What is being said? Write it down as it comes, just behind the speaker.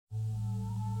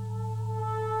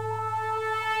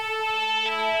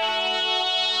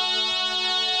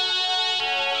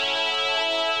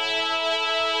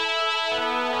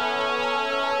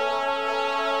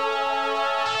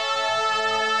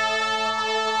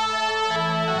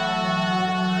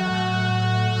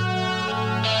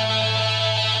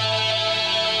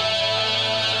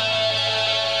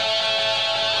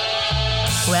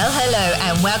Well, hello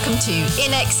and welcome to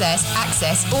In Excess,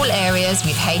 Access All Areas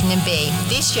with Hayden and Bea.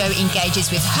 This show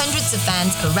engages with hundreds of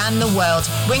fans around the world,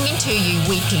 bringing to you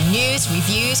weekly news,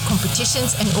 reviews,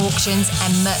 competitions and auctions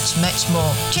and much, much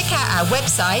more. Check out our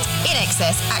website,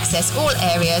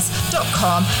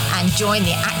 inaccessallareas.com, and join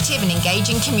the active and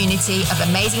engaging community of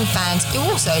amazing fans who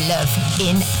also love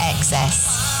In Excess.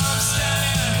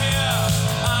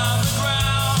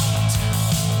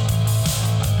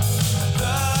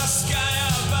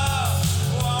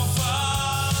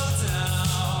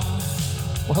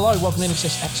 Well, hello, welcome to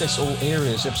NXS Access All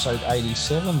Areas, episode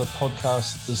 87, the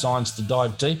podcast designed to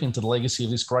dive deep into the legacy of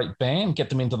this great band, get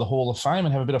them into the Hall of Fame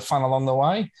and have a bit of fun along the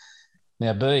way.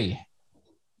 Now, Bea,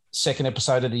 second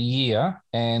episode of the year,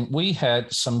 and we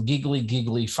had some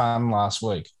giggly fun last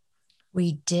week.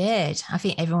 We did. I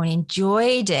think everyone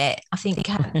enjoyed it. I think,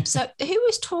 so who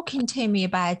was talking to me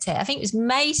about it? I think it was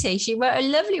Matey. She wrote a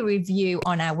lovely review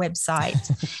on our website.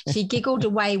 She giggled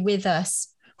away with us.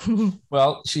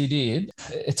 Well, she did.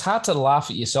 It's hard to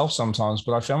laugh at yourself sometimes,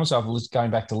 but I found myself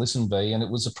going back to listen, Bea, and it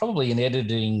was probably an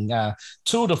editing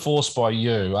tour de force by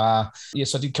you.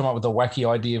 Yes, I did come up with a wacky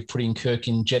idea of putting Kirk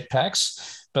in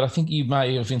jetpacks, but I think you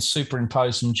may have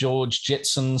superimposed some George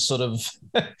Jetson sort of,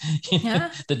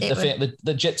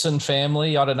 the Jetson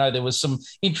family. I don't know. There was some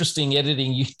interesting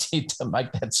editing you did to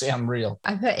make that sound real.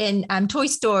 I put in Toy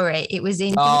Story. It was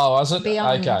in. Oh, was it?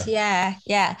 Beyond. Okay.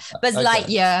 Yeah. Buzz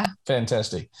Lightyear.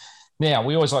 Fantastic. Now,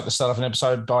 we always like to start off an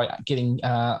episode by getting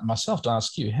myself to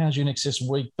ask you, how's your NXS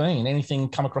week been? Anything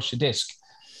come across your desk?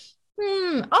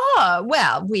 Oh,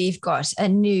 well, we've got a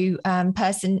new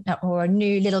person or a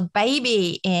new little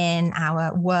baby in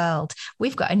our world.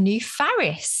 We've got a new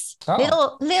Faris.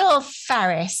 Oh. Little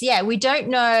Faris. Yeah, we don't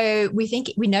know. We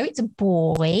know it's a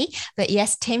boy, but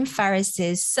yes, Tim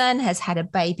Ferriss's son has had a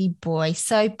baby boy.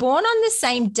 So born on the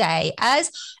same day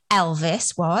as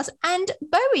Elvis was and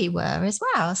Bowie were as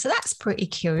well. So that's pretty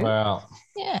cute. Wow.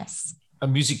 Yes. A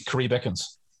music career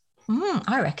beckons.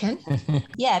 I reckon.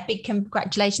 Yeah, big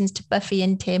congratulations to Buffy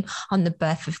and Tim on the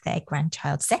birth of their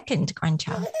second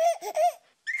grandchild.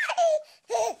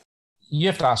 You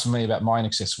have to ask me about my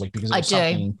NXS week because I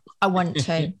do. I want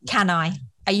to. Can I?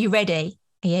 Are you ready?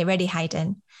 Are you ready,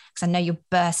 Hayden? Because I know you're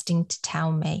bursting to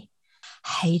tell me.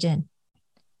 Hayden,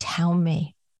 tell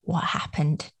me what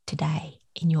happened today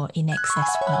in your In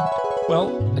Excess world.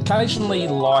 Well, occasionally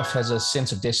life has a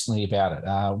sense of destiny about it.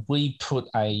 We put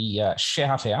a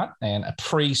shout out and a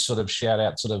shout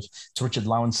out to Richard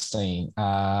Lowenstein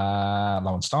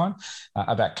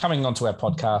about coming onto our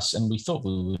podcast, and we thought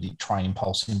we would try and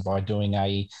impulse him by doing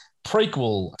a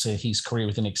prequel to his career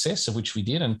with NXS, of which we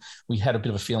did, and we had a bit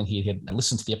of a feeling he had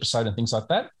listened to the episode and things like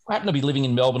that. I happen to be living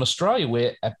in Melbourne, Australia,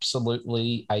 where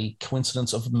absolutely a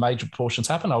coincidence of major proportions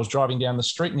happened. I was driving down the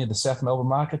street near the South Melbourne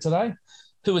Market today.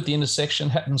 Who at the intersection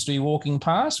happens to be walking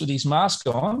past with his mask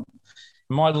on,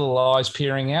 my little eyes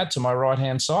peering out to my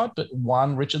right-hand side, but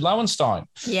one Richard Lowenstein.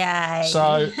 Yay.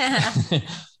 So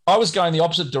I was going the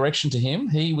opposite direction to him.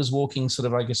 He was walking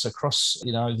across,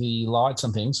 the lights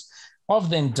and things.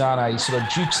 I've then done a sort of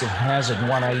Dukes of Hazzard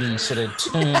 180 sort of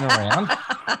turn around.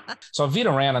 So I veered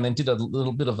around and then did a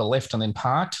little bit of a left and then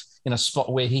parked in a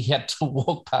spot where he had to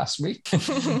walk past me.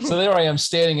 So there I am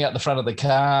standing out the front of the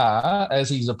car as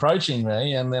he's approaching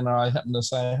me. And then I happened to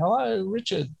say, hello,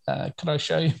 Richard, could I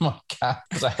show you my car?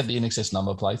 Because I had the NXS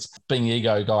number plates. Being the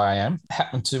ego guy I am,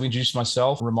 happened to introduce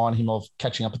myself, remind him of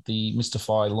catching up at the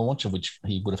Mystify launch, of which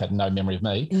he would have had no memory of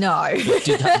me. No.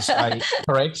 Did have to say,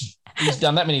 correct. He's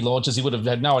done that many launches, he would have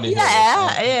had no idea.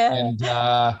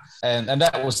 Yeah. And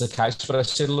that was the case. But I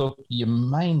said, look, you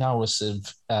may know us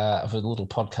of a little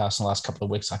podcast in the last couple of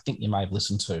weeks. I think you may have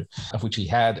listened to, of which he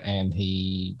had, and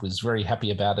he was very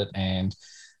happy about it. And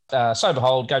so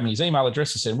behold, gave me his email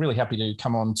address. I said, I'm really happy to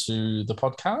come on to the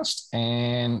podcast,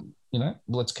 and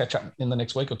let's catch up in the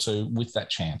next week or two with that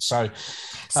chance. So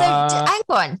hang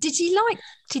on, did he like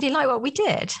what we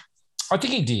did? I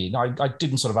think he did. I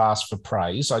didn't sort of ask for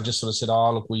praise. I just sort of said,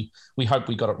 oh, look, we hope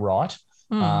we got it right,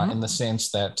 in the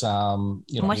sense that, And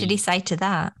what did he say to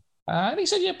that? And he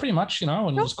said, yeah, pretty much,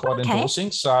 and he was quite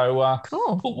endorsing. So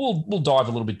cool. We'll dive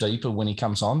a little bit deeper when he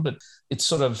comes on. But it's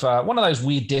sort of one of those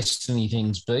weird destiny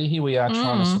things, B. Here we are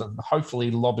trying to sort of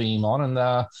hopefully lobby him on, and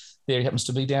there he happens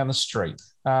to be down the street.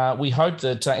 We hope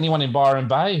that anyone in Byron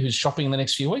Bay who's shopping in the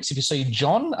next few weeks, if you see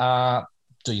John,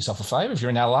 do yourself a favour. If you're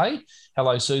in LA,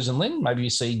 hello, Susan Lynn. Maybe you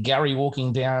see Gary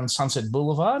walking down Sunset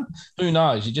Boulevard. Who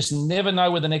knows? You just never know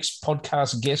where the next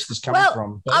podcast guest is coming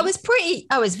from. But I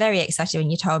was very excited when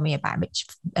you told me about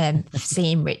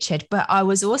seeing Richard, but I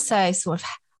was also sort of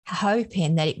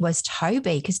hoping that it was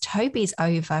Toby, because Toby's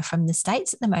over from the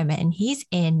States at the moment and he's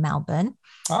in Melbourne.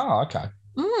 Oh, okay.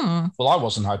 Well, I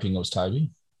wasn't hoping it was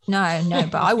Toby. No,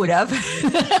 but I would have.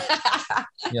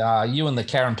 Yeah, you and the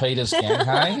Karen Peters gang,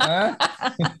 hey?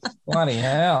 Bloody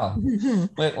hell.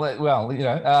 Well, you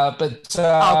know, but...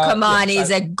 oh, come on.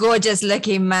 He's a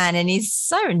gorgeous-looking man, and he's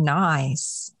so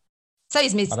nice. So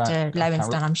is Mr.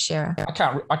 Lowenstein, I'm sure.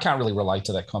 I can't really relate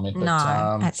to that comment. But,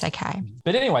 no, that's okay.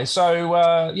 But anyway,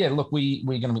 so look, we're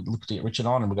going to be looking at Richard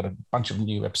on, and we've got a bunch of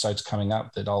new episodes coming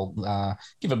up that I'll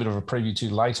give a bit of a preview to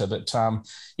later. But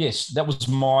yes, that was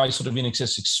my sort of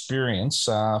INXS experience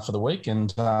for the week,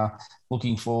 and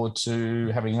looking forward to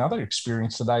having another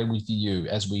experience today with you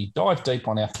as we dive deep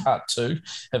on our part 2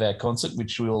 of our concert,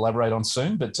 which we'll elaborate on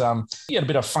soon. But you had a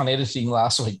bit of fun editing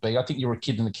last week, B. I think you were a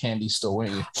kid in the candy store,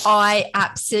 weren't you? I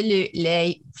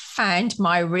absolutely found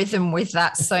my rhythm with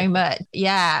that so much.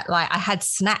 Yeah, like I had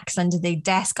snacks under the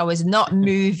desk. I was not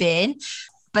moving.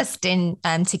 Busting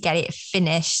to get it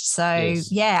finished. So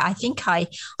yes. Yeah, I think I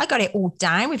got it all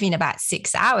down within about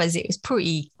 6 hours.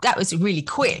 That was really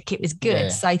quick. It was good. Yeah.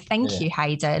 So thank you,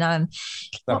 Hayden.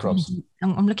 No problems.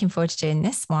 I'm looking forward to doing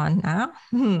this one now.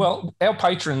 Well, our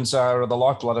patrons are the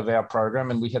lifeblood of our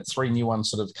program, and we had 3 new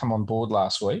ones that have come on board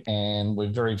last week, and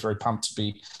we're very, very pumped to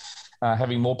be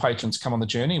having more patrons come on the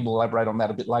journey. We'll elaborate on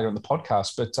that a bit later in the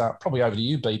podcast, but probably over to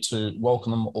you, B, to welcome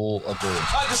them all aboard.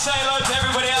 I'd like to say hello to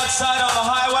everybody outside on the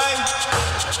highway.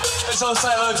 Let's all say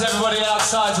hello to everybody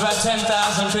outside. It's about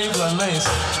 10,000 people at least.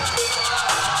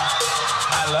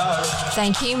 Hello.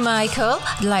 Thank you, Michael.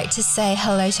 I'd like to say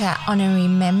hello to our honorary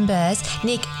members,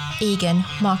 Nick Egan,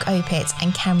 Mark Opitz,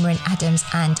 and Cameron Adams,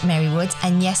 and Mary Woods.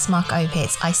 And yes, Mark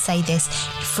Opitz, I say this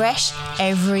fresh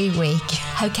every week.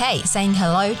 Okay, saying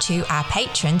hello to our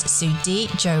patrons, Sue D,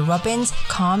 Joe Robbins,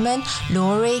 Carmen,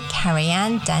 Laurie,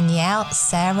 Carrie-Anne, Danielle,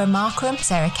 Sarah Markram,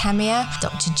 Sarah Camia,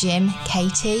 Dr. Jim,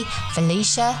 Katie,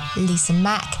 Felicia, Lisa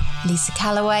Mack, Lisa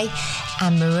Calloway,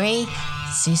 Anne-Marie,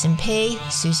 Susan P,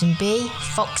 Susan B,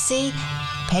 Foxy,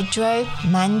 Pedro,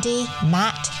 Mandy,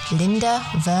 Matt, Linda,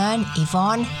 Vern,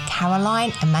 Yvonne,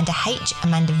 Caroline, Amanda H,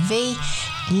 Amanda V,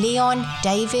 Leon,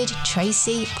 David,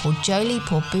 Tracy, Paul Jolie,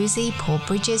 Paul Boozy, Paul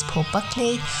Bridges, Paul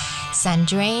Buckley,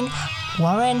 Sandrine,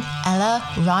 Warren, Ella,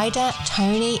 Ryder,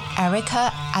 Tony,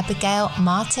 Erica, Abigail,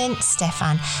 Martin,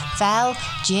 Stefan, Val,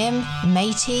 Jim,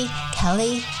 Matey,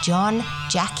 Kelly, John,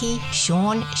 Jackie,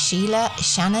 Sean, Sheila,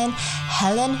 Shannon,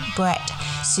 Helen, Brett,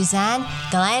 Suzanne,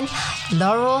 Glenn,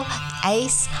 Laurel,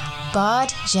 Ace,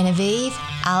 Bard, Genevieve,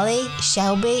 Ali,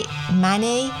 Shelby,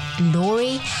 Manny,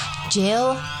 Laurie,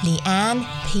 Jill, Leanne,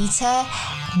 Peter,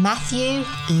 Matthew,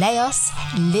 Leos,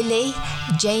 Lily,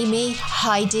 Jamie,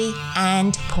 Heidi,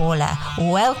 and Paula.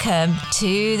 Welcome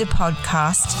to the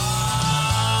podcast.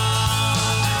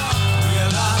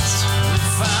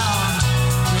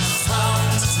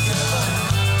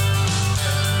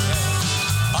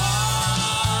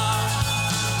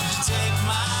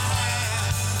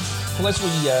 Well, as we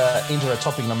enter a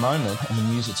topic in a moment and the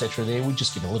news, etc., there, we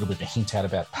just give a little bit of a hint out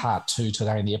about part 2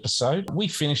 today in the episode. We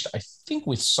finished, I think,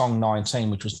 with song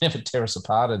 19, which was Never Tear Us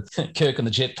Apart, and Kirk and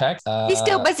the Jetpack. He's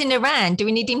still buzzing around. Do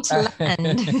we need him to land?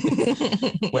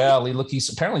 Well, he's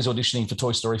auditioning for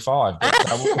Toy Story 5. But,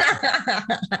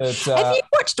 have you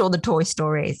watched all the Toy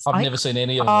Stories? I've never seen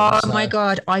any of them. Oh, my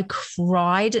God. I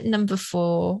cried at number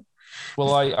 4.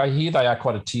 Well, I hear they are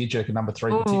quite a tearjerker, number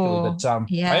 3 particularly, but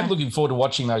I am looking forward to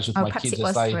watching those with my kids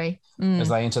as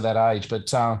they enter that age.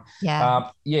 But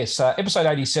yes, episode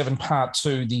 87, part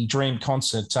 2, the Dream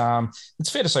concert. It's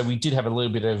fair to say we did have a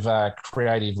little bit of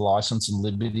creative license and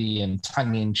liberty and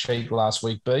tongue-in-cheek last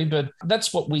week, B, but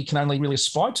that's what we can only really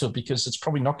aspire to, because it's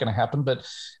probably not going to happen, but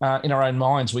in our own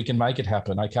minds we can make it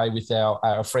happen, okay, with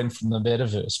our friend from the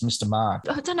metaverse, Mr. Mark.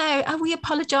 I don't know, are we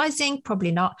apologising?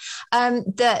 Probably not.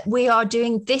 That we are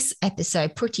doing this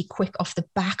episode pretty quick off the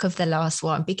back of the last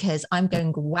one, because I'm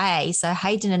going away. So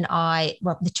Hayden and I,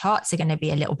 well, the charts are going to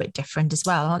be a little bit different as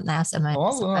well, aren't they? I've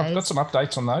got some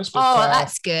updates on those. But,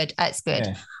 that's good. That's good.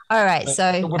 Yeah. All right.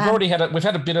 So we've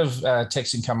had a bit of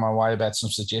texting come my way about some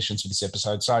suggestions for this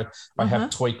episode. So I have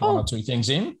tweaked one or two things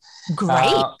in. Great.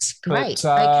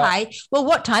 Okay. Well,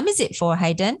 what time is it for,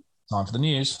 Hayden? Time for the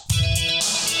news.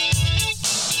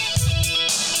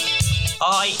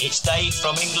 Hi, it's Dave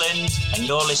from England, and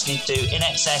you're listening to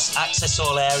INXS Access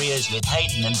All Areas with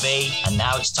Hayden and B, and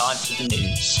now it's time for the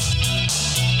news.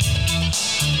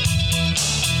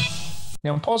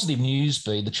 Now, in positive news,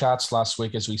 B, the charts last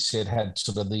week, as we said, had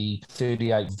sort of the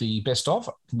 38, the best of,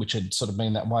 which had sort of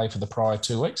been that way for the prior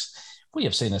 2 weeks. We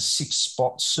have seen a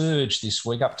 6-spot surge this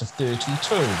week up to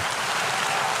 32.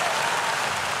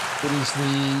 It is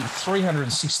the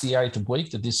 368th week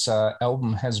that this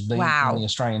album has been on the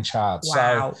Australian charts.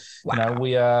 Wow. So,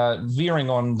 we are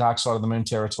veering on Dark Side of the Moon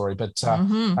territory, but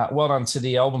well done to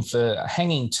the album for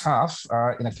hanging tough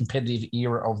in a competitive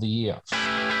era of the year.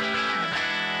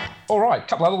 All right, a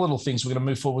couple other little things. We're going to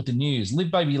move forward with the news.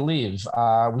 Live Baby Live.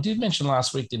 We did mention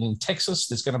last week that in Texas,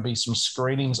 there's going to be some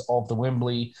screenings of the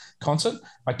Wembley concert.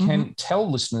 I can tell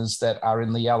listeners that are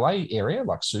in the LA area,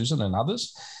 like Susan and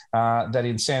others, that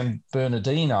in San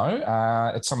Bernardino,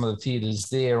 at some of the theatres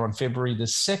there on February the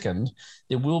 2nd,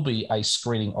 there will be a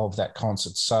screening of that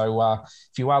concert. So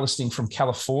if you are listening from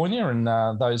California and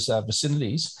those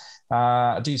vicinities,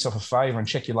 do yourself a favour and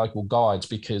check your local guides,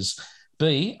 because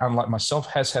B, unlike myself,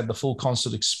 has had the full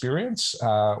concert experience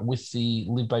with the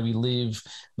Live Baby Live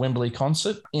Wembley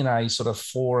concert in a sort of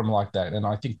forum like that. And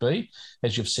I think, B,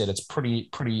 as you've said, it's pretty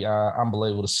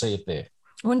unbelievable to see it there.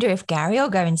 I wonder if Gary will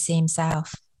go and see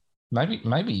himself. Maybe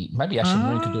Ashley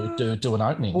Moon could do an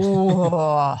opening.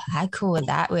 Oh, how cool would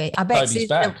that be? I bet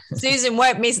Susan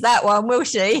won't miss that one, will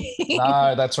she?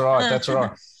 No, that's right. That's right.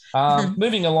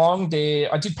 Moving along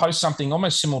there, I did post something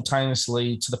almost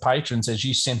simultaneously to the patrons as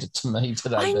you sent it to me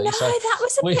today. I know, so that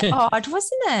was a bit odd,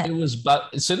 wasn't it? It was, but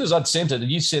as soon as I'd sent it,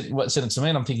 you sent it to me,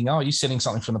 and I'm thinking, oh, you're sending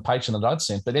something from the patron that I'd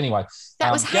sent. But anyway,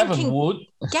 that was Gavin Wood.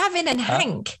 Gavin and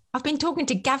Hank. I've been talking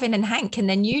to Gavin and Hank, and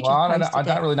then you just I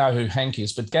don't really know who Hank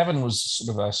is, but Gavin was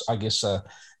sort of a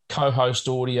co-host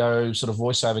audio sort of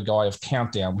voiceover guy of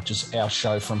Countdown, which is our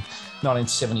show from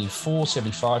 1974,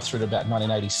 75 through to about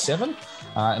 1987.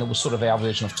 And it was sort of our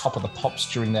version of Top of the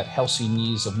Pops during that halcyon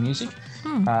years of music.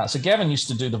 So Gavin used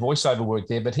to do the voiceover work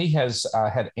there, but he has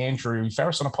had Andrew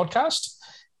Farris on a podcast.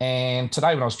 And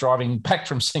today when I was driving back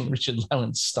from seeing Richard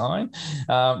Lowenstein,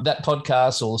 that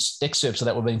podcast or excerpts of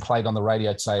that were being played on the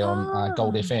radio today on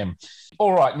Gold FM.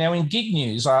 All right, now in gig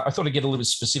news, I thought I'd get a little bit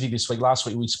specific this week. Last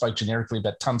week we spoke generically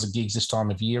about tons of gigs this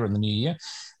time of year in the new year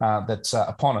that's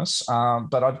upon us.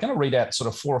 But I'm going to read out sort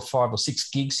of 4 or 5 or 6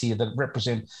 gigs here that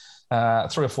represent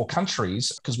 3 or 4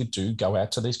 countries, because we do go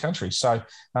out to these countries. So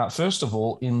first of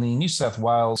all, in the New South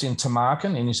Wales, in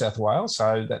Tamarkin in New South Wales,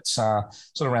 so that's sort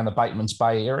of around the Batemans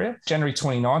Bay area. January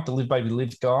 29th, the Live Baby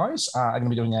Live guys are going to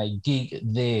be doing a gig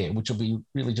there, which will be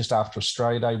really just after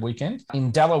Australia Day weekend.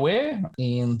 In Delaware,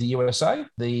 in the USA,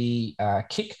 the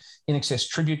Kick INXS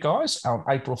Tribute guys on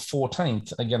April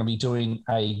 14th are going to be doing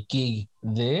a gig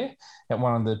there at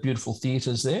one of the beautiful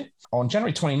theatres there. On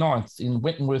January 29th in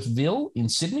Wentworthville in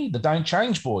Sydney, the Don't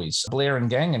Change Boys, Blair and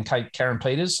Gang and Karen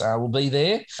Peters will be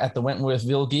there at the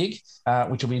Wentworthville gig,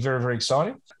 which will be very, very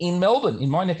exciting. In Melbourne, in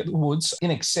my neck of the woods,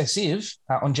 INXS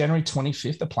on January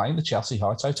 25th are playing the Chelsea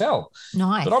Heights Hotel.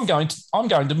 Nice. But I'm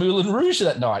going to Moulin Rouge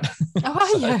that night.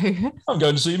 Oh, are you? I'm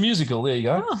going to see a musical. There you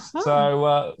go. Oh.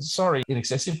 So sorry,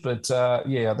 INXS, but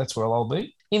yeah, that's where I'll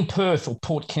be. In Perth, or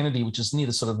Port Kennedy, which is near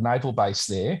the sort of naval base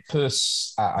there,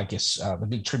 Perth's, the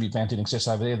big tribute band to INXS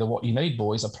over there, the What You Need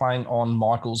Boys, are playing on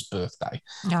Michael's birthday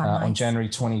nice. On January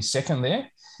 22nd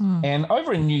there. And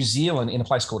over in New Zealand, in a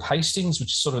place called Hastings,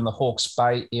 which is sort of in the Hawke's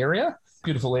Bay area,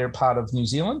 beautiful area part of New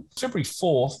Zealand, February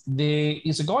 4th, there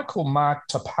is a guy called Mark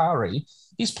Tapari.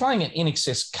 He's playing an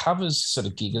INXS covers sort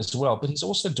of gig as well, but he's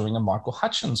also doing a Michael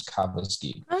Hutchence covers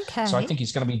gig. Okay. So I think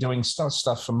he's going to be doing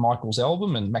stuff from Michael's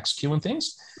album and Max Q and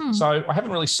things. So I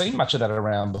haven't really seen much of that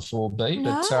around before, B.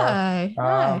 But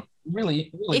No.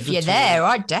 really if you're there,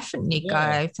 I'd definitely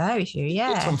go. So if you,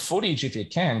 get some footage if you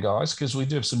can, guys, because we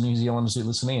do have some New Zealanders who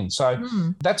listen in. So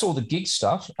that's all the gig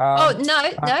stuff.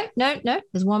 No.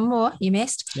 There's one more you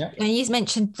missed. Yeah. And you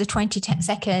mentioned the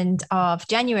 22nd of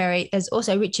January. There's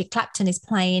also Richard Clapton is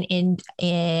playing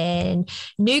in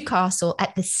Newcastle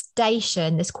at the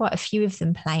Station. There's quite a few of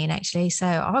them playing actually. So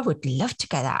I would love to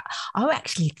go that. I'm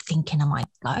actually thinking I might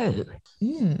go.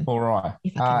 All right.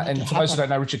 And for those who don't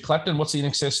know Richard Clapton, what's the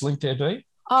INXS link there, B?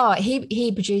 Oh,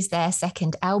 he produced their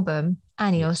second album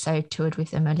and he also toured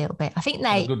with them a little bit. I think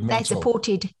they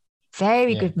supported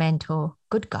very good mentor.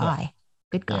 Good guy.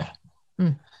 Good guy.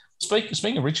 Yeah.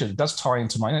 Speaking of Richard, it does tie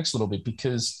into my next little bit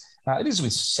because it is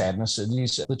with sadness. It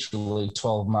is literally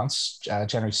 12 months,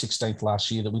 January 16th last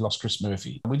year, that we lost Chris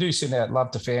Murphy. We do send out love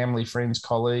to family, friends,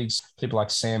 colleagues, people like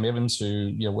Sam Evans,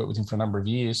 who worked with him for a number of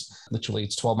years. Literally,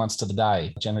 it's 12 months to the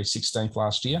day, January 16th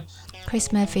last year.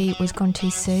 Chris Murphy was gone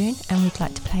too soon, and we'd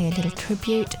like to play a little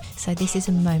tribute. So this is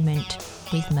a moment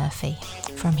with Murphy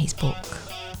from his book.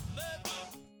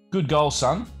 Good goal,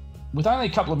 son. With only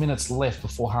a couple of minutes left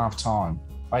before half-time,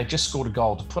 I had just scored a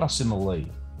goal to put us in the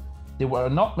lead. There were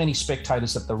not many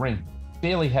spectators at the rink,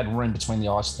 barely had room between the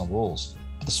ice and the walls,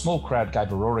 but the small crowd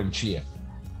gave a roaring cheer.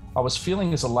 I was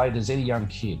feeling as elated as any young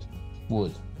kid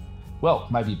would. Well,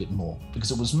 maybe a bit more, because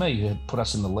it was me who had put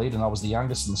us in the lead and I was the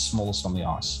youngest and the smallest on the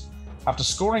ice. After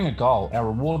scoring a goal, our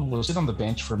reward was to sit on the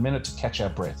bench for a minute to catch our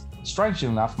breath. Strangely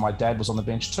enough, my dad was on the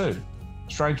bench too.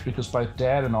 Strange because both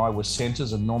Dad and I were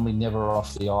centres and normally never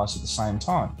off the ice at the same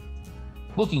time.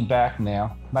 Looking back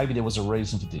now, maybe there was a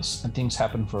reason for this, and things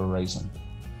happened for a reason.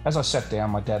 As I sat down,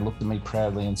 my dad looked at me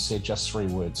proudly and said just 3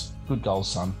 words: "Good goal,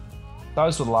 son."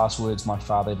 Those were the last words my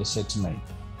father ever said to me.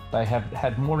 They have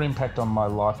had more impact on my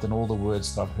life than all the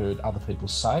words that I've heard other people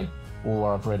say,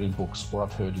 or I've read in books, or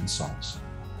I've heard in songs.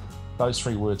 Those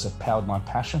 3 words have powered my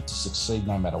passion to succeed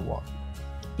no matter what.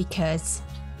 Because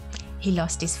he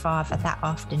lost his father that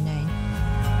afternoon.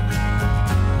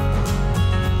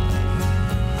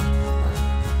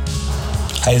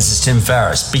 Hey, this is Tim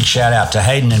Farriss. Big shout out to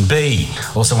Hayden and B.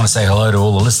 Also want to say hello to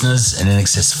all the listeners and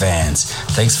INXS fans.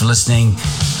 Thanks for listening.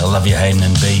 I love you, Hayden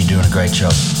and B. You're doing a great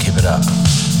job. Keep it up.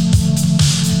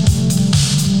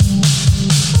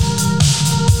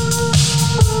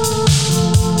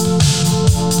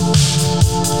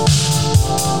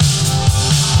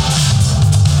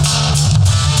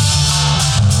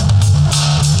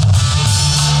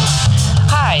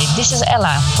 This is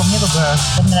Ella from Middelburg,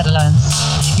 the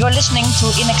Netherlands. You're listening to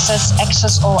INXS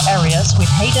Access All Areas with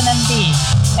Hayden and B.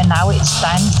 And now it's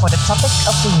time for the topic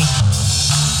of the week.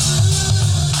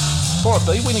 All right,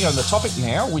 B, we're going to go to the topic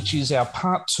now, which is our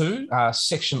part 2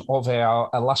 section of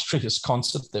our illustrious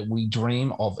concert that we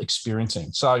dream of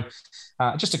experiencing. So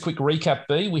just a quick recap,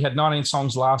 B. We had 19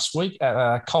 songs last week,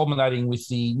 culminating with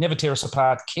the Never Tear Us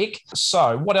Apart kick.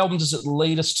 So what album does it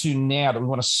lead us to now that we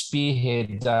want to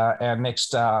spearhead our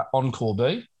next encore,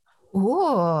 B?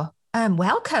 Ooh,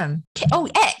 welcome. Oh,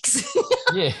 X.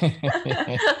 Yeah.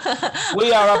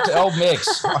 We are up to album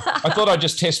X. I thought I'd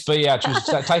just test B out. She was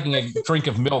taking a drink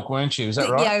of milk, weren't you? Is that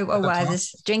right? Yeah, I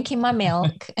was drinking my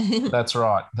milk. That's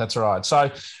right.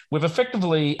 So we've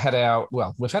effectively had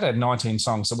we've had our 19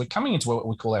 songs. So we're coming into what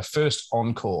we call our first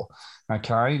encore.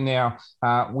 Okay. Now,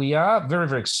 we are very,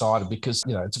 very excited because,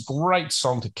 it's a great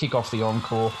song to kick off the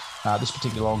encore, this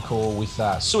particular encore with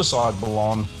Suicide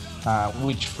Blonde,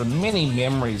 which for many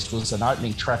memories was an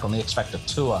opening track on the X Factor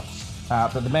tour.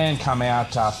 But the band come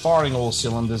out firing all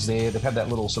cylinders there. They've had that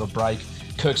little sort of break.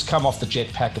 Kirk's come off the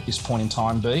jetpack at this point in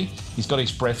time, B. He's got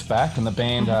his breath back and the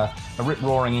band are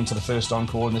rip-roaring into the first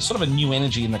encore, and there's sort of a new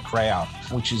energy in the crowd,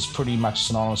 which is pretty much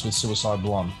synonymous with Suicide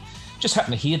Blonde. Just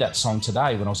happened to hear that song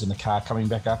today when I was in the car coming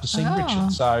back after seeing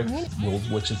Richard. So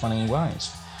world works in funny ways.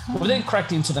 We then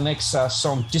cracked into the next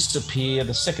song, Disappear,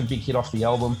 the second big hit off the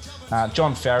album.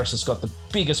 John Farriss has got the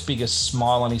biggest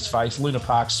smile on his face, Luna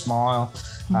Park smile.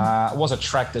 It was a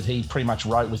track that he pretty much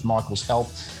wrote with Michael's help.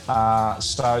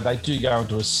 So they do go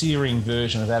into a searing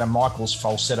version of that, and Michael's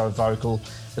falsetto vocal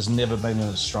has never been in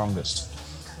its strongest.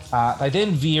 They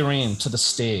then veer in to the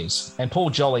stairs, and Paul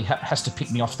Jolly has to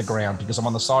pick me off the ground because I'm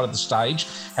on the side of the stage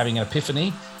having an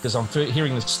epiphany because I'm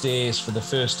hearing the stairs for the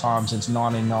first time since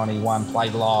 1991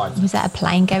 played live. Was that a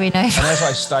plane going over? And as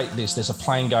I state this, there's a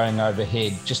plane going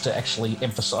overhead just to actually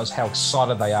emphasise how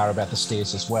excited they are about the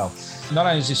stairs as well. Not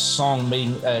only is this song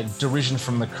meeting derision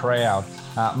from the crowd,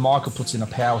 Michael puts in a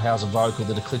powerhouse vocal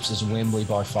that eclipses Wembley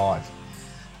by 5.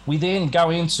 We then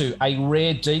go into a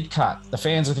rare deep cut. The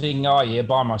fans are thinking, oh yeah,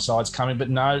 By My Side's coming, but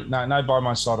no By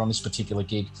My Side on this particular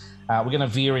gig. We're going to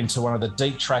veer into one of the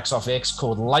deep tracks off X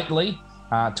called Lately,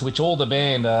 to which all the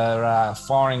band are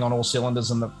firing on all cylinders,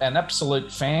 and an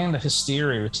absolute fan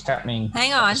hysteria is happening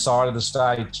on the side of the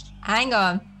stage. Hang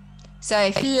on.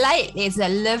 So Lately is a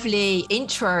lovely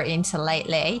intro into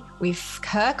Lately with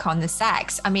Kirk on the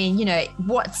sax. I mean,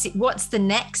 what's the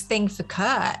next thing for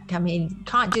Kirk? I mean,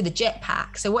 can't do the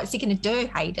jetpack. So what's he going to do,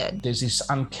 Hayden? There's this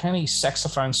uncanny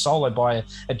saxophone solo by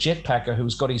a jetpacker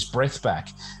who's got his breath back.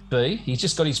 He's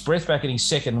just got his breath back in his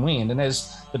second wind. And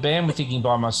as the band were thinking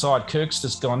By My Side, Kirk's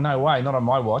just gone, no way, not on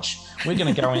my watch. We're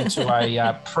going to go into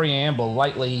a preamble,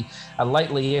 a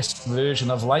Lately-esque version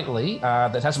of Lately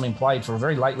that hasn't been played for a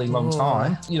very long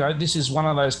time. This is one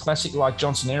of those classic, like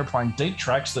Johnson Airplane deep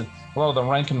tracks that a lot of the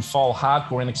rank and file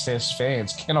hardcore INXS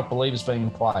fans cannot believe is being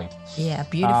played. Yeah,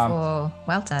 beautiful.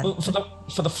 Well done.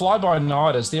 For the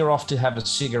fly-by-nighters, they're off to have a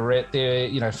cigarette.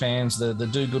 They're, fans, the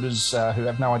do-gooders who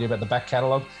have no idea about the back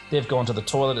catalogue. They've gone to the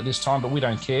toilet at this time, but we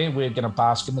don't care. We're going to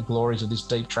bask in the glories of this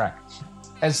deep track.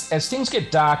 As things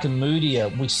get dark and moodier,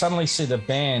 we suddenly see the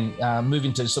band move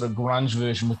into sort of grunge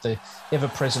version with the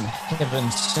ever-present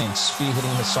Heaven Sent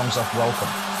spearheading the songs off Welcome.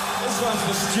 This one's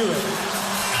for Stuart.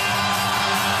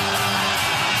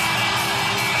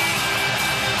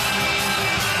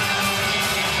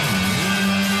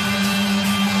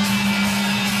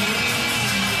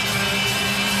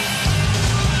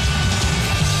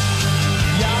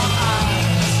 Your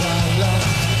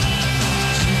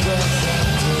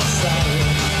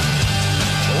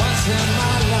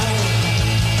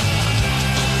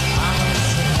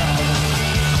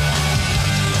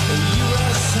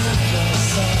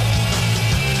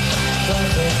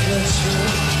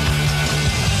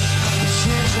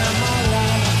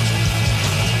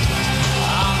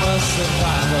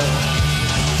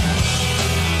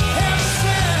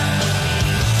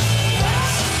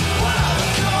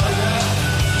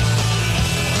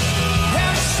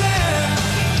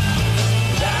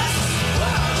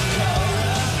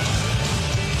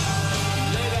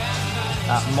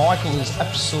Michael is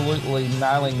absolutely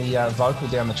nailing the vocal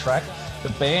down the track. The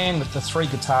band with the 3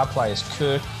 guitar players,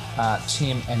 Kirk,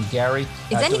 Tim and Gary.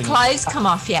 Is any clothes come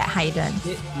off yet, Hayden?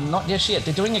 Not just yet.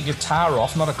 They're doing a guitar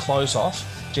off, not a clothes off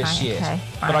just yet. Okay.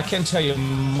 But I can tell you,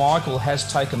 Michael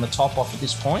has taken the top off at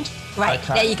this point. Right,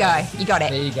 okay. There you go. You got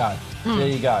it. There you go. There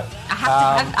you go.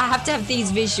 I have to have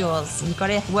these visuals. You've got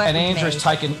to work and with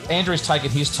Andrew's taken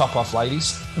his top off,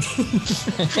 ladies.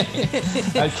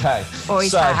 Okay. Or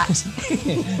his hat.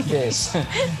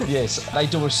 yes. They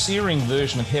do a searing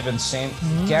version of Heaven Sent.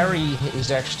 Gary is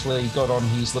actually got on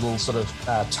his little sort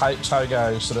of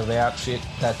Togo sort of outfit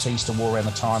that he used to wear around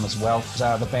the time as well.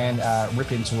 The band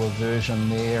rip into a version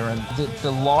there, and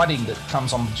the lighting that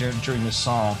comes on during this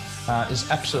song is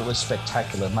absolutely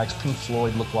spectacular. It makes Pink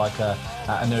Floyd look like a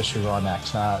nursery rhyme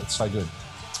act. It's so good.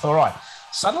 All right.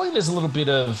 Suddenly there's a little bit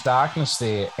of darkness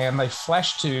there, and they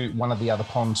flash to one of the other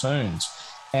pontoons.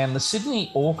 And the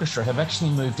Sydney Orchestra have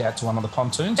actually moved out to one of the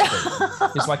pontoons.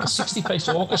 It's like a 60-piece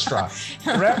orchestra.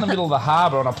 They're out in the middle of the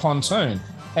harbour on a pontoon.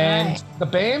 And the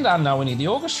band are nowhere near the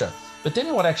orchestra. But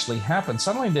then what actually happened,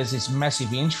 suddenly there's this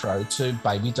massive intro to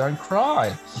Baby Don't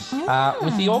Cry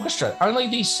with the orchestra. Only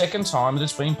the second time that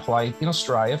it's been played in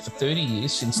Australia for 30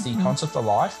 years since the Concert for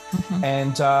Life.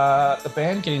 And the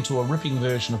band get into a ripping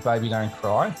version of Baby Don't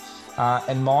Cry.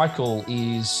 And Michael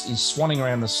is swanning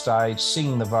around the stage,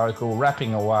 singing the vocal,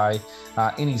 rapping away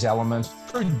in his element.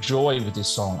 True joy with this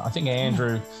song. I think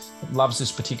Andrew loves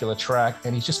this particular track,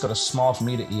 and he's just got a smile from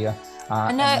ear to ear.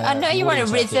 I know you want a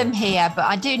rhythm here, but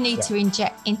I do need to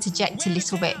interject a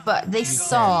little bit. But this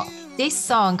song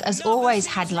has always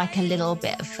had like a little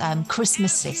bit of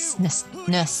Christmasness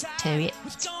to it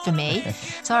for me.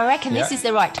 So I reckon this is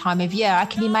the right time of year. I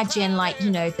can imagine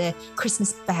the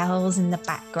Christmas bells in the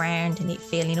background and it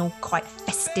feeling all quite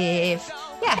festive.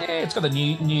 Yeah, it's got a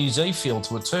New Year's Eve feel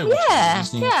to it too. Yeah.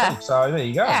 So there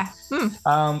you go.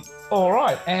 Yeah. All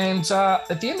right, and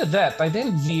at the end of that, they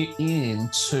then veer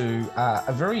into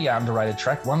a very underrated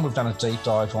track, one we've done a deep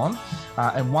dive on,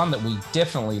 and one that we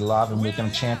definitely love and we're going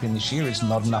to champion this year is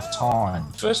Not Enough Time.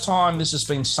 First time this has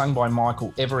been sung by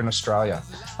Michael ever in Australia,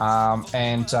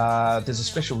 and there's a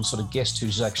special sort of guest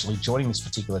who's actually joining this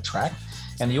particular track,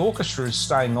 and the orchestra is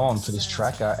staying on for this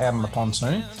track out on the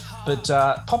pontoon, but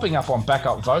popping up on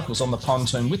backup vocals on the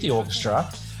pontoon with the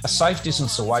orchestra, a safe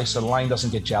distance away so Lane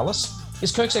doesn't get jealous,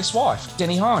 is Kirk's ex-wife,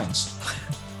 Denny Hines.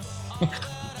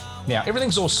 Now,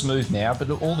 everything's all smooth now,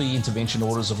 but all the intervention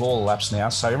orders have all elapsed now,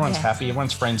 so everyone's happy,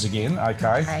 everyone's friends again,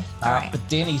 okay? But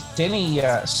Denny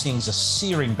sings a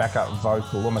searing backup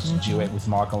vocal, almost a duet with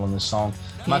Michael in this song,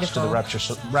 much to the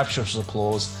rapturous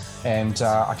applause, and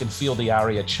I can feel the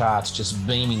ARIA charts just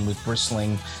beaming with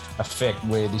bristling effect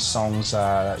where this song's,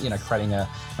 creating a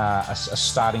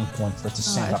starting point for it to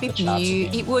send up the charts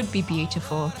again. It would be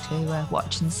beautiful to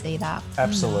watch and see that.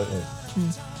 Absolutely.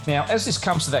 Now, as this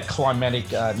comes to that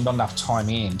climatic Not Enough Time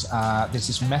end, there's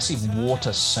this massive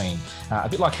water scene, a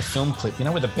bit like the film clip,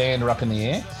 where the band are up in the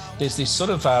air. There's this sort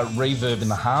of reverb in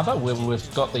the harbour where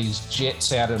we've got these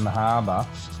jets out in the harbour.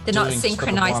 They're not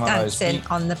synchronised dancing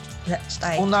on the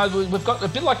stage. Well, no, we've got a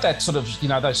bit like that sort of,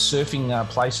 those surfing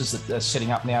places that are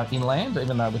setting up now inland,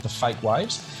 even though with the fake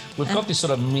waves. We've got this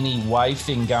sort of mini wave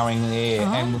thing going there,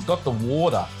 and we've got the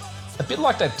water. A bit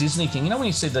like that Disney thing. When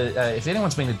you see if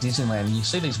anyone's been to Disneyland, you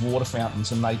see these water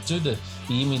fountains and they do the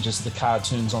images of the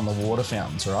cartoons on the water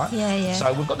fountains, right? Yeah.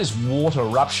 So we've got this water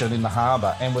eruption in the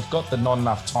harbour and we've got the Not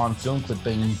Enough Time film clip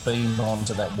being beamed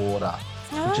onto that water,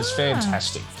 which is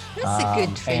fantastic. That's a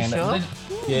good visual.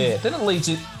 Then it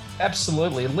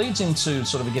leads into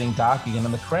sort of getting dark again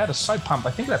and the crowd is so pumped.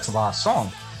 I think that's the last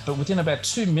song. But within about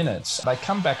 2 minutes, they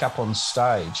come back up on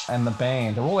stage and the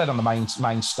band are all out on the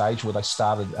main stage where they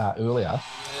started earlier.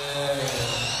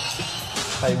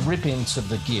 They rip into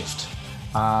The Gift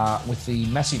with the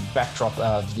massive backdrop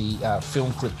of the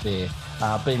film clip there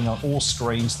being on all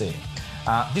screens there.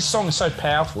 This song is so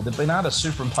powerful, they've been able to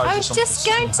superimpose I was just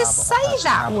going to say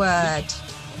that word.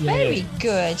 Yeah. Very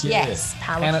good. Yeah. Yes,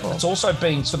 powerful. And it's also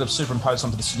being sort of superimposed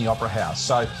onto the Sydney Opera House.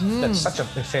 So that's such a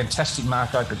fantastic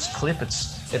Mark Opitz clip.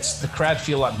 It's the crowd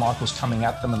feel like Michael's coming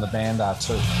at them and the band are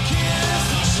too.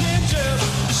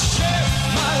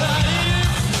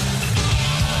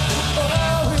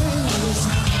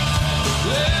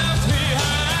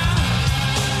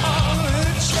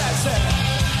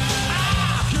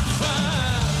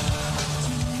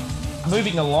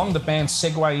 Moving along, the band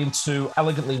segue into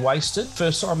Elegantly Wasted.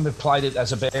 First time they've played it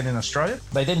as a band in Australia.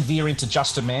 They then veer into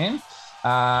Just a Man.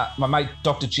 My mate,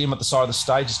 Dr. Jim, at the side of the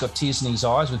stage, has got tears in his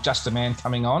eyes with Just a Man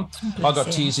coming on. I've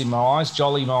got tears in my eyes.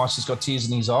 Jolly Mice has got tears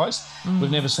in his eyes.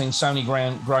 We've never seen so many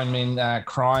grown men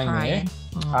crying there,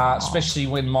 especially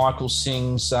when Michael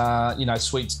sings,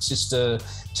 Sweet Sister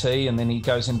T, and then he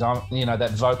goes into,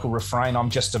 that vocal refrain, I'm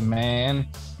just a man,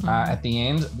 at the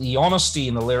end. The honesty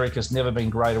in the lyric has never been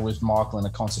greater with Michael in a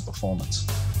concert performance.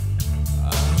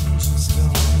 I'm just a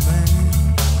man.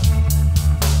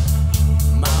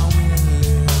 My will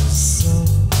is so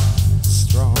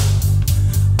strong.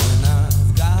 When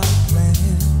I've got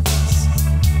plans,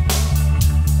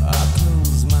 I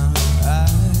close my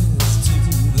eyes to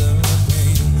the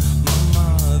pain. My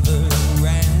mother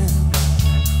ran,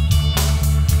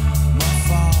 my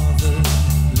father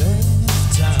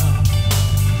left town,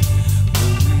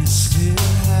 but we still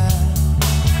have.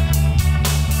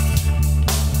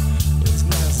 It's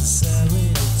necessary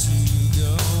to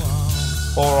go on.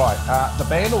 All right, the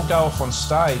band will go off on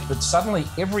stage, but suddenly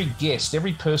every guest,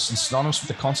 every person synonymous with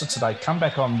the concert today come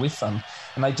back on with them,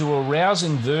 and they do a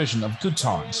rousing version of Good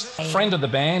Times. A friend of the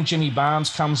band, Jimmy Barnes,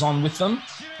 comes on with them,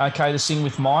 to sing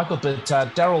with Michael, but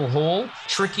Daryl Hall,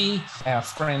 Tricky, our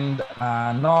friend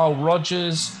Niall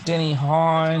Rogers, Denny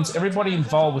Hines, everybody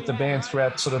involved with the band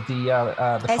throughout sort of the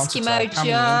concert Eskimo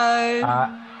coming Joe.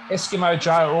 in. Eskimo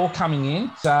Joe are all coming in.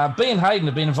 B and Hayden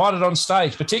have been invited on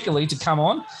stage, particularly to come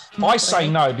on. I say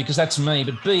no because that's me,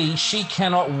 but B, she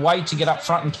cannot wait to get up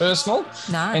front and personal.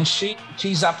 No. And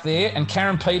she's up there, and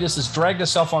Karen Peters has dragged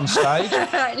herself on stage.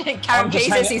 Karen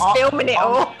Peters is filming it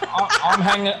all.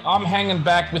 I'm hanging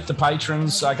back with the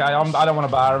patrons. Okay, I don't want a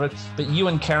bar of it, but you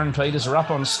and Karen Peters are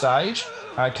up on stage.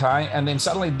 Okay, and then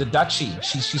suddenly the Dutchie,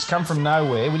 she's come from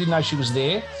nowhere. We didn't know she was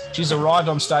there. She's arrived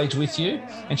on stage with you,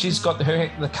 and she's got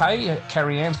the K.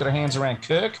 Carrie Ann's got her hands around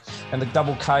Kirk, and the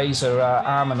double Ks are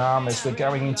arm in arm as we're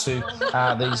going into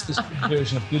this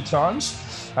version of Good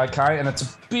Times. Okay, and it's a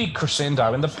big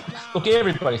crescendo. And look,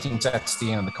 everybody thinks that's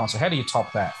the end of the concert. How do you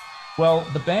top that? Well,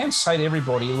 the band say to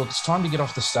everybody, look, it's time to get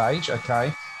off the stage.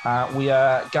 Okay, we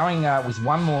are going with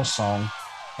one more song,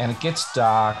 and it gets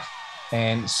dark.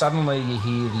 And suddenly you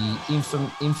hear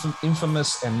the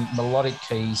infamous and melodic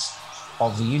keys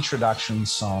of the introduction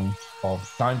song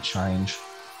of Don't Change,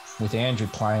 with Andrew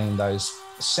playing those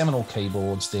seminal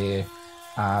keyboards there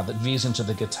that veers into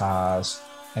the guitars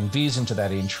and veers into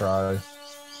that intro.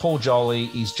 Paul Jolly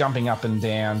is jumping up and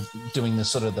down, doing the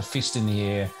sort of the fist in the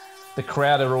air. The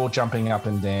crowd are all jumping up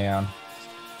and down.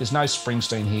 There's no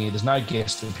Springsteen here. There's no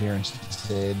guest appearances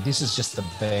there. This is just the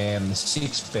band, the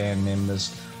 6 band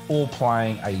members, all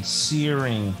playing a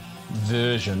searing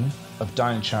version of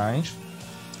Don't Change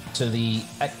to the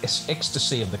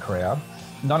ecstasy of the crowd.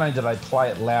 Not only do they play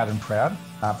it loud and proud,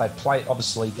 they play it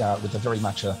obviously with a very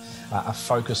much a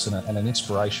focus and an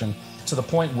inspiration, to the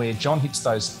point where John hits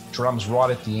those drums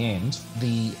right at the end.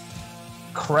 The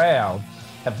crowd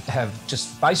have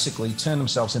just basically turned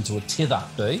themselves into a tither,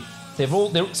 B.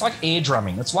 It's like air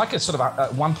drumming. It's like a sort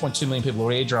of 1.2 million people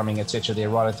are air drumming, etc. there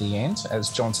right at the end as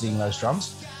John's hitting those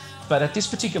drums. But at this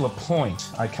particular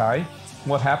point, okay,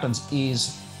 what happens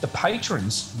is the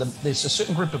patrons, there's a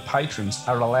certain group of patrons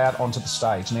are allowed onto the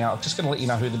stage. Now, I'm just going to let you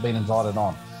know who they've been invited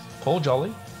on. Paul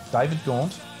Jolly, David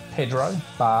Gaunt, Pedro,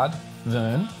 Bard,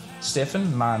 Vern, Stefan,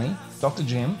 Marnie, Dr.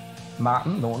 Jim,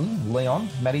 Martin, Norton, Leon,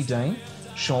 Matty Dean,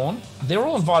 Sean. They're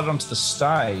all invited onto the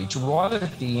stage right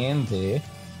at the end there.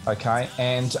 Okay,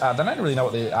 and they don't really know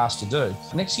what they're asked to do.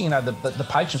 Next thing you know, the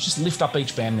patrons just lift up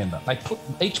each band member. They put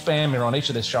each band member on each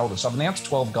of their shoulders. So I've announced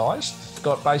 12 guys. They've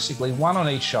got basically one on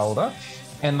each shoulder,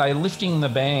 and they're lifting the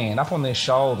band up on their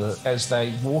shoulder as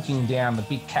they're walking down the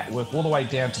big catwalk all the way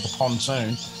down to the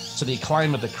pontoon, to the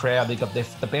acclaim of the crowd.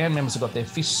 The band members have got their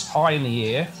fists high in the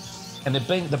air, and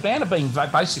the band are being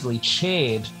basically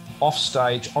chaired off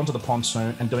stage onto the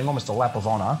pontoon and doing almost a lap of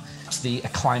honour to the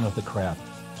acclaim of the crowd.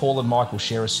 Paul and Michael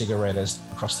share a cigarette as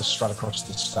strut across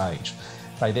the stage.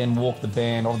 They then walk the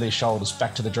band on their shoulders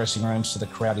back to the dressing rooms, to the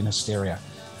crowd in hysteria.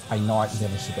 A night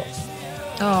never forgotten.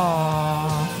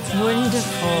 Oh,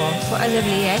 wonderful. What a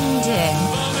lovely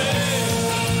ending.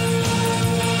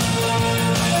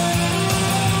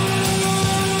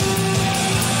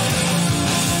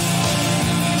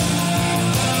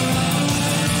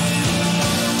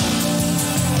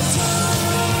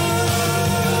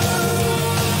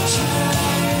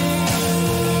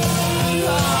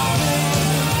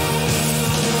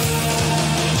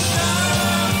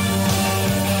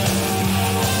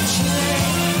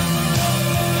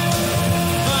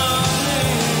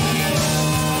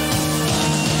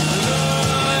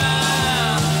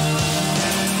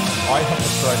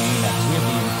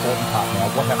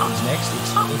 What happens next?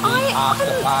 It's the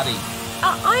after party.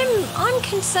 I'm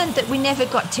concerned that we never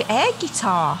got to air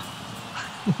guitar.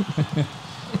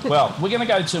 Well, we're going to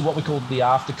go to what we call the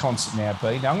after concert now,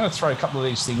 B. Now, I'm going to throw a couple of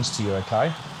these things to you,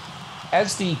 okay?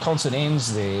 As the concert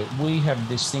ends there, we have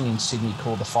this thing in Sydney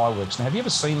called the fireworks. Now, have you ever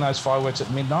seen those fireworks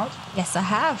at midnight? Yes, I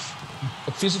have.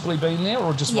 Physically been there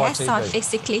or just Yes, by TV? I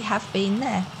physically have been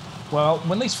there. Well,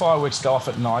 when these fireworks go off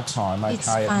at night time, okay, It's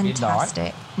at midnight,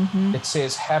 fantastic. Mm-hmm. it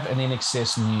says, have an In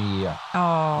Excess New Year.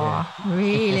 Oh,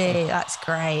 really? That's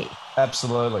great.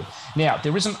 Absolutely. Now,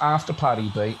 there is an after party,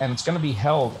 B, and it's going to be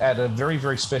held at a very,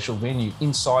 very special venue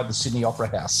inside the Sydney Opera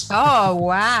House. Oh,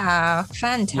 wow.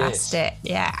 Fantastic.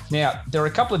 Yeah. Now, there are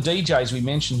a couple of DJs we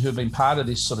mentioned who have been part of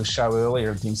this sort of show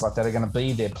earlier and things like that are going to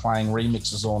be there playing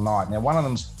remixes all night. Now, one of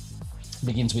them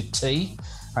begins with T,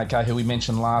 okay, who we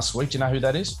mentioned last week. Do you know who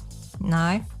that is?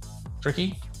 No.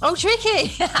 Tricky? Oh,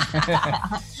 Tricky.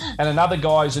 And another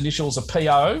guy whose initials are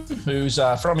PO, who's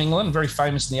from England, very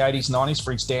famous in the 80s, 90s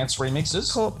for his dance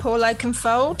remixes. Paul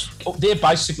Oakenfold. They're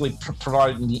basically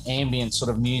providing the ambient sort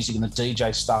of music and the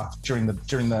DJ stuff during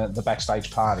the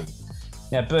backstage party.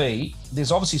 Now, B,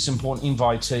 there's obviously some important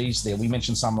invitees there. We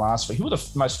mentioned some last week. Who are the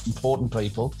most important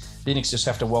people the INXS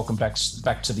have to welcome back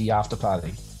to the after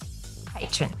party?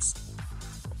 Patrons.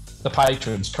 The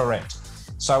patrons, correct.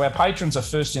 So our patrons are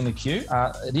first in the queue.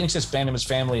 The INXS band members'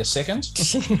 family are second.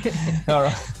 All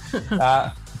right.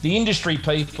 The industry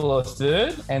people are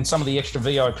third, and some of the extra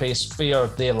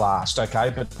VIPs, they're last, okay?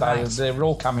 But they're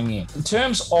all coming in. In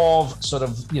terms of sort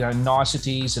of,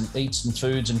 niceties and eats and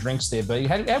foods and drinks there, B,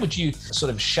 how would you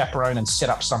sort of chaperone and set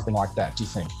up something like that, do you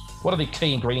think? What are the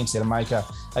key ingredients there to make a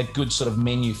good sort of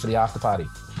menu for the after party?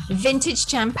 Vintage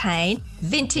champagne,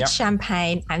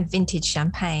 champagne, and vintage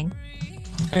champagne.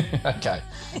 Okay.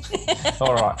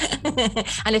 All right.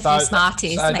 And a few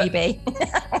Smarties, maybe.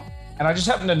 And I just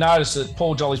happened to notice that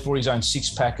Paul Jolly's brought his own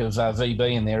 6-pack of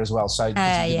VB in there as well. So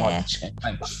yeah.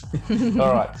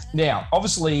 All right. Now,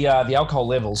 obviously, the alcohol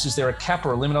levels, is there a cap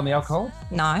or a limit on the alcohol?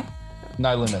 No.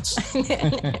 No limits.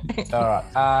 All right.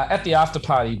 At the after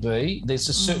party, B, there's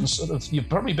a certain sort of, you've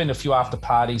probably been to a few after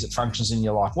parties at functions in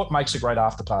your life. What makes a great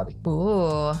after party?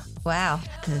 Oh, wow.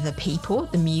 The people,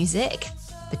 the music,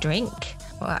 the drink.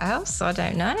 What else? I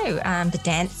don't know. The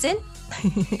dancing.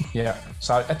 Yeah.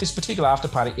 So at this particular after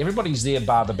party, everybody's there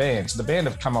bar the band. So the band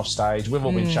have come off stage. We've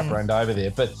all been chaperoned over there.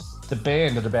 But the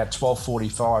band at about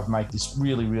 12:45 make this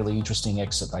really, really interesting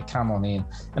exit. They come on in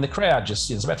and the crowd just,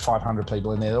 there's about 500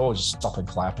 people in there. They all just stop and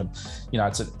clap. And,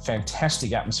 it's a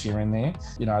fantastic atmosphere in there.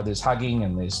 There's hugging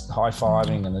and there's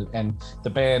high-fiving and the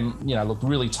band, look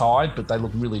really tired, but they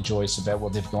look really joyous about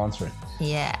what they've gone through.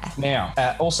 Yeah. Now,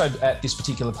 also at this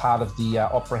particular part of the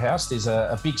Opera House, there's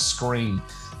a big screens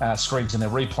and they're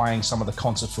replaying some of the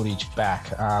concert footage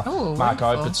back. Mark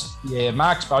Opitz,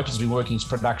 Mark Opitz has been working his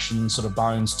production sort of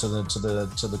bones to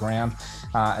the ground,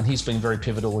 and he's been very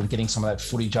pivotal in getting some of that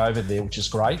footage over there, which is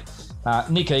great.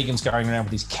 Nick Egan's going around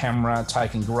with his camera,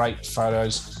 taking great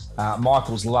photos.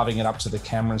 Michael's loving it up to the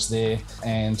cameras there,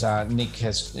 and Nick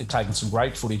has taken some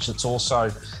great footage that's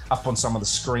also up on some of the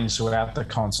screens throughout the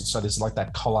concert. So there's like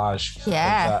that collage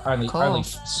of only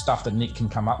stuff that Nick can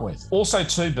come up with. Also,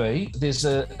 2B, there's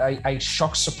a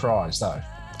shock surprise though.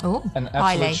 Oh, an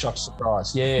absolute shock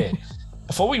surprise. Yeah.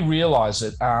 Before we realise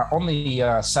it, on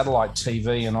the satellite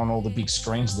TV and on all the big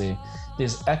screens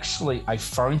there's actually a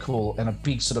phone call and a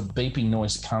big sort of beeping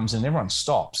noise that comes in and everyone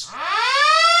stops.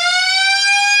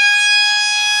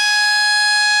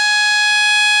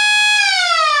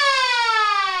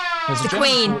 The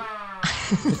Queen.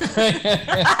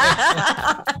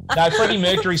 No, Freddie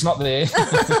Mercury's not there. He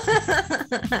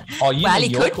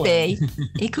could be.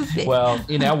 He could be. Well,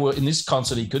 in this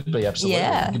concert, he could be, absolutely.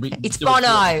 Yeah, it's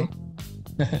Bono.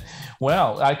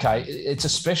 Well, okay. It's a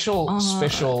special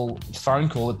phone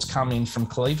call that's come in from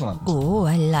Cleveland. Oh,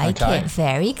 I like it.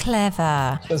 Very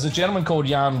clever. There's a gentleman called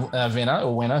Jan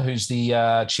Wenner, who's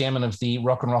the chairman of the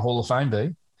Rock and Roll Hall of Fame, B.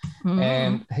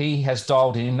 And he has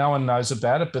dialed in. No one knows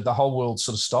about it, but the whole world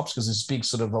sort of stops because there's a big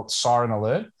sort of siren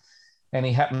alert. And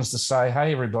he happens to say,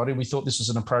 hey, everybody, we thought this was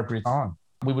an appropriate time.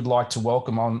 We would like to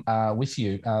welcome on with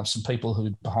you some people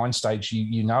who behind stage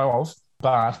you know of,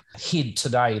 but hid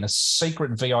today in a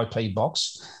secret VIP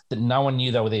box that no one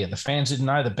knew they were there. The fans didn't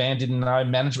know, the band didn't know,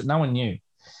 management, no one knew.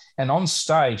 And on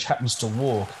stage happens to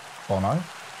walk Bono,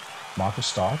 Michael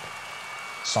Stipe,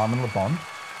 Simon Le Bon,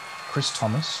 Chris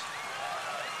Thomas,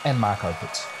 and Mark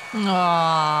Opitz.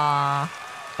 Aww.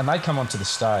 And they come onto the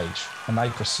stage and they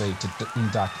proceed to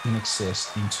induct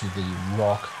INXS into the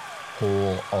Rock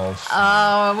Hall of Fame.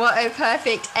 Oh, what a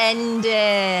perfect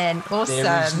ending. Awesome.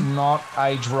 There is not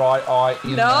a dry eye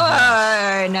in the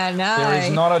house. No. There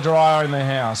is not a dry eye in the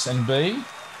house. And B,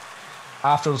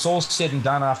 after it's all said and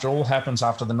done, after all happens,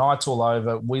 after the night's all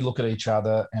over, we look at each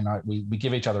other and we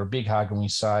give each other a big hug and we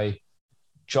say,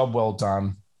 job well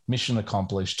done, mission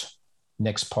accomplished,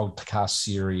 next podcast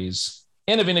series.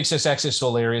 End of In Excess Access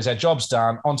All Areas. Our job's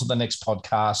done. On to the next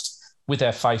podcast with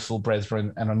our faithful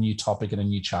brethren and a new topic and a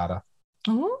new charter.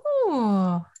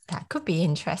 Oh, that could be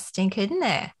interesting, couldn't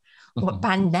it? What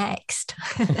band next?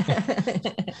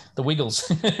 The Wiggles.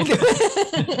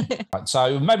 Right,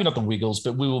 so maybe not the Wiggles,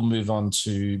 but we will move on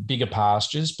to bigger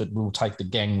pastures, but we'll take the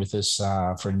gang with us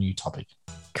for a new topic.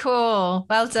 Cool.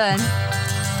 Well done.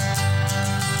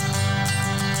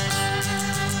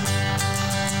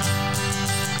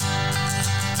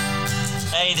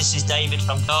 Hey, this is David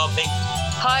from Derby.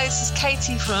 Hi, this is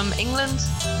Katie from England.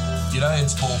 G'day,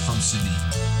 it's Paul from Sydney.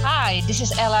 Hi, this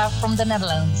is Ella from the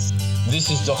Netherlands.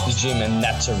 This is Dr. Jim, and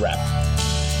that's a wrap.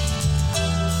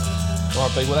 All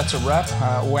right, B, well, that's a wrap.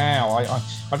 Wow,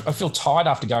 I feel tired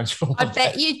after going through all I of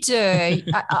bet that. you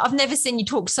do. I've never seen you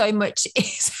talk so much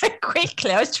so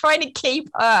quickly. I was trying to keep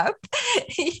up.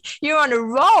 You're on a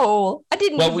roll. I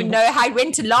didn't even know how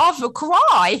when to laugh or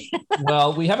cry.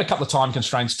 Well, we have a couple of time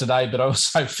constraints today, but I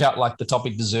also felt like the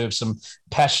topic deserves some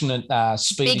passionate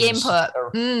speaking Big input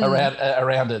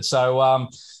around it. So,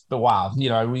 but wow,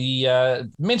 we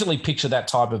mentally picture that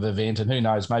type of event, and who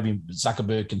knows, maybe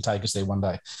Zuckerberg can take us there one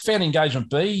day. Fan engagement,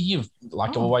 B, you've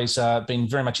always been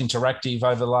very much interactive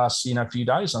over the last few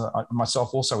days. I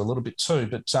myself also a little bit too.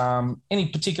 But any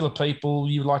particular people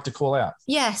you'd like to call out?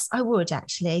 Yes, I would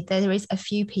actually. There is a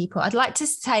few people. I'd like to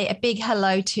say a big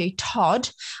hello to Todd.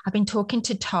 I've been talking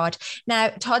to Todd. Now,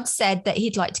 Todd said that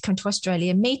he'd like to come to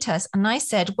Australia and meet us. And I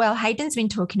said, well, Hayden's been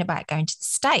talking about going to the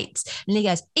States. And he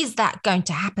goes, is that going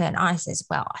to happen? I says,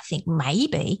 well, I think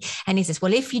maybe. And he says,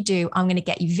 well, if you do, I'm going to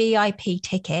get you VIP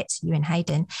tickets, you and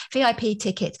Hayden, VIP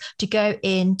tickets to go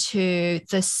into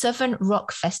the Southern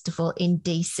Rock Festival in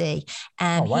DC.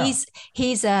 Wow.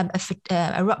 He's a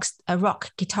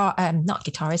rock guitar, not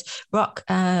guitarist, rock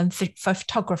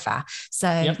photographer.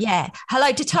 So yeah,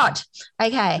 hello to Todd.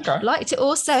 Okay. I'd like to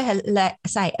also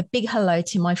say a big hello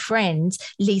to my friends,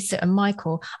 Lisa and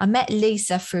Michael. I met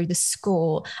Lisa through the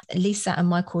school, Lisa and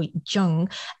Michael Jung,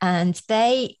 and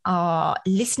they are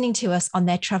listening to us on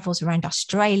their travels around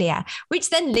Australia, which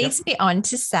then leads me on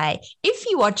to say, if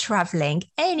you are traveling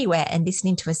anywhere and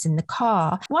listening to us in the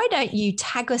car, why don't you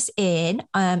tag us in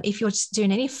if you're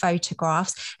doing any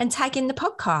photographs and tag in the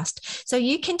podcast? So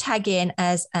you can tag in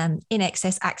as In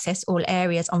Excess Access All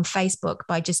Areas on Facebook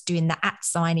by just doing the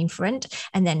 @ in front,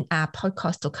 and then our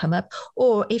podcast will come up.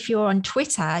 Or if you're on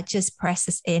Twitter, just press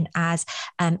us in as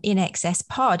In Excess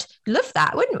Pod. Love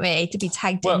that, wouldn't we? To be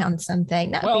tagged in on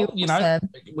something. That'd be awesome.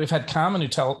 We've had Carmen who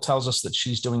tells us that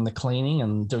she's doing the cleaning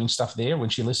and doing stuff there when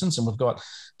she listens, and we've got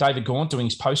David Gaunt doing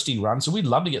his postie run. So we'd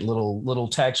love to get little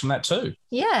tags from that too.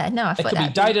 Yeah, no, I thought it could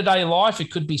be day-to-day life.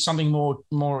 It could be something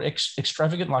more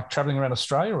extravagant, like traveling around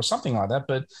Australia or something like that.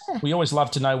 But we always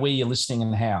love to know where you're listening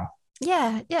and how.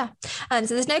 Yeah. So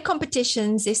there's no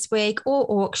competitions this week or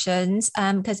auctions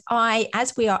because I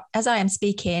am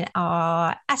speaking,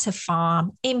 are at a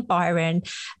farm in Byron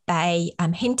Bay,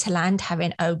 hinterland,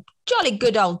 having a jolly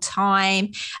good old time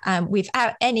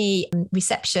without any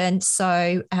reception.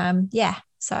 So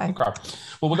okay.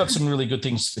 Well, we've got some really good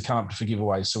things to come up for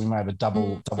giveaways, so we may have a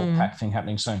double pack thing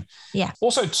happening soon. Yeah.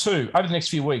 Also, too, over the next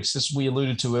few weeks, as we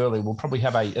alluded to earlier, we'll probably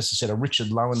have a Richard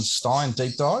Lowenstein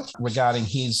deep dive regarding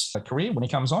his career when he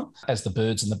comes on. As the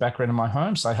birds in the background of my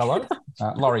home say hello.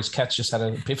 Laurie's cat's just had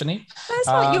an epiphany. That's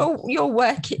not your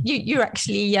work. You're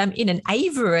actually in an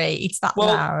aviary. It's that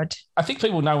loud. I think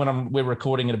people know when we're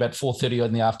recording at about 4:30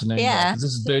 in the afternoon. Yeah. This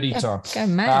is birdie time. Go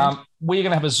mad. We're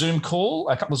going to have a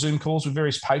couple of Zoom calls with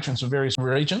various patrons from various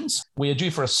regions. We are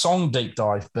due for a song deep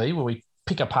dive, B, where we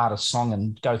pick apart a song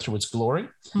and go through its glory.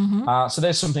 Mm-hmm. So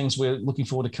there's some things we're looking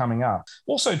forward to coming up.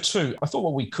 Also, too, I thought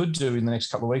what we could do in the next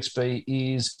couple of weeks, B,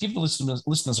 is give the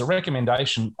listeners a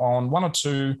recommendation on one or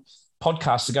two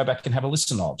podcasts to go back and have a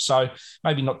listen of. So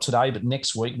maybe not today, but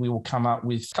next week we will come up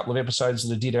with a couple of episodes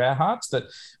that are dear to our hearts that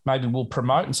maybe we'll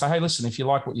promote and say, hey, listen, if you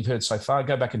like what you've heard so far,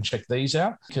 go back and check these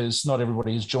out, because not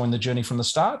everybody has joined the journey from the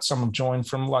start. Some joined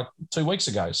from like 2 weeks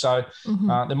ago. So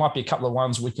there might be a couple of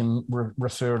ones we can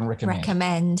refer and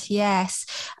recommend. Yes.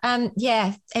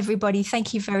 Everybody,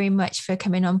 thank you very much for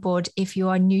coming on board. If you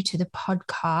are new to the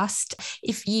podcast,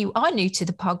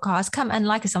 come and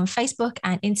like us on Facebook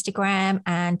and Instagram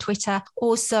and Twitter.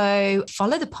 Also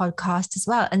follow the podcast as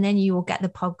well, and then you will get the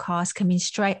podcast coming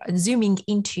zooming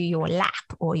into your lap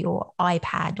or your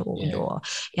iPad or your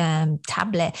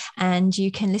tablet, and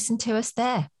you can listen to us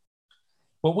there.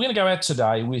 Well, we're going to go out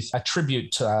today with a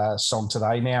tribute song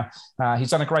today. Now,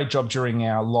 he's done a great job during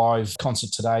our live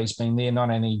concert today. He's been there not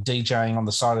only DJing on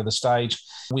the side of the stage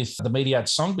with the Mediate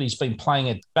song, but he's been playing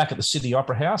it back at the Sydney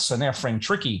Opera House. So now friend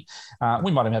Tricky,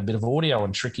 we might have had a bit of audio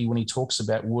on Tricky when he talks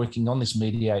about working on this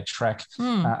Mediate track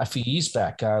a few years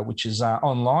back, which is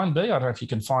online, B. I don't know if you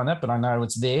can find that, but I know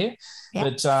it's there. Yeah,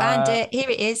 but, found it.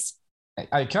 Here it is.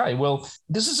 Okay, well,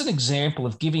 this is an example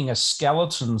of giving a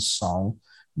skeleton song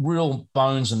real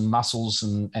bones and muscles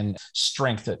and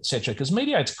strength, etc. Because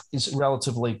Mediate is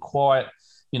relatively quiet,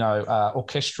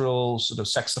 orchestral sort of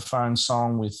saxophone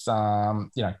song with,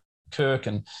 Kirk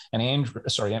and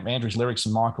Andrew's lyrics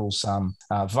and Michael's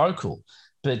vocal.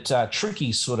 But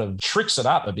Tricky sort of tricks it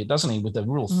up a bit, doesn't he, with a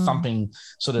real thumping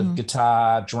sort of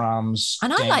guitar, drums.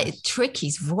 And I like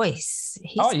Tricky's voice.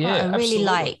 He's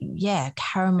really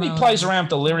caramel. He plays around with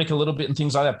the lyric a little bit and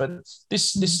things like that. But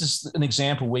this is an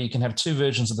example where you can have two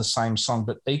versions of the same song,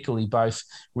 but equally both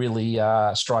really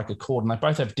strike a chord. And they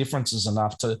both have differences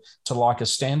enough to like a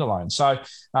standalone. So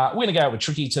we're going to go out with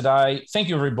Tricky today. Thank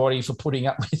you, everybody, for putting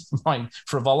up with my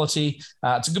frivolity.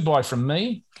 It's a goodbye from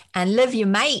me. And love you,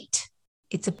 mate.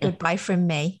 It's a goodbye from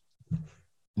me.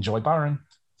 Enjoy Byron.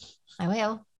 I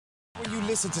will. When you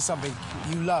listen to something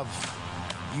you love,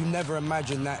 you never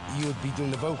imagine that you would be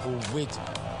doing the vocal with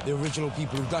the original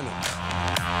people who've done it.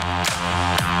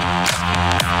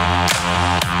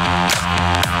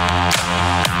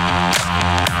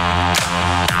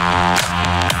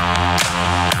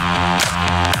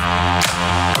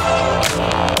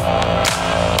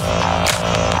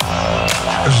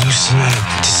 Hallucinate,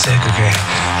 to segregate,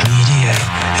 mediate,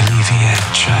 alleviate,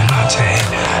 try not to hate.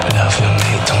 Love your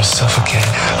mate, don't suffocate.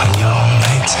 On your own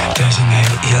mate, designate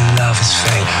your love is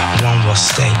fate. One will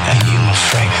state, and you my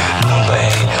freight. Number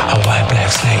 8, a white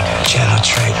black snake. Channel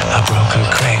trait, a broken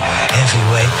crate.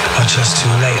 Heavyweight, or just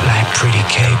too late. Like pretty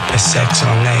cape, a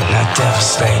sectonate, not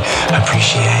devastate.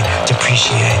 Appreciate,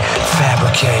 depreciate,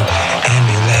 fabricate,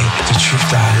 emulate. The truth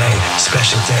dilate,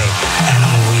 special day,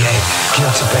 animal we ate.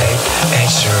 Guilty babe,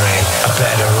 X-ray, a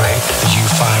better rate. The you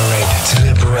find rate, to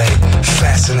liberate,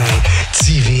 fascinate,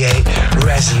 deviate,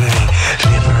 resonate,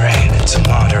 liberate, to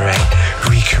moderate,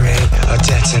 recreate or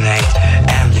detonate,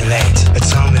 emulate,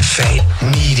 atomic fate,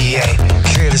 mediate,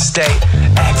 clear the state,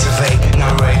 activate,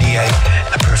 not radiate,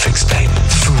 a perfect state,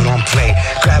 food on plate,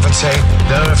 gravitate,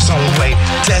 the earth's on weight,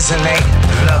 designate,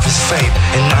 love is fate.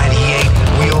 In 98,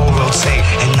 we all rotate.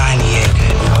 In 98,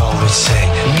 we all rotate,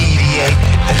 mediate,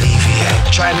 alleviate,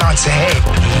 try not to hate,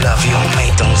 love your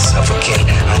mate, don't suffocate.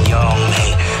 On your own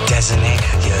mate, designate,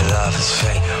 your love is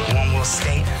fate. One will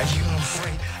state, a human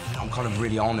freight. I'm kind of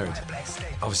really honoured.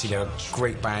 Obviously, they're a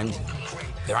great band.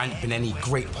 There hadn't been any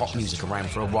great pop music around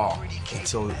for a while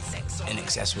until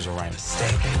INXS was around.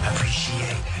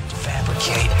 Appreciate,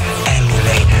 fabricate,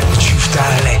 emulate, the truth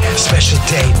dilate, special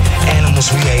date, animals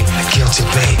we ate, guilty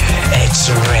bait,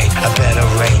 X-ray, a better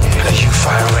rate, a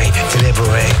U-fire rate,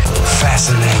 deliberate,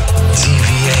 fascinate,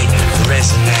 deviate,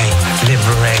 resonate,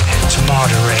 liberate, to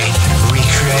moderate,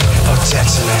 recreate or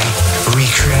detonate,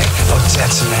 recreate or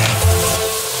detonate,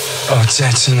 or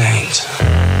detonate.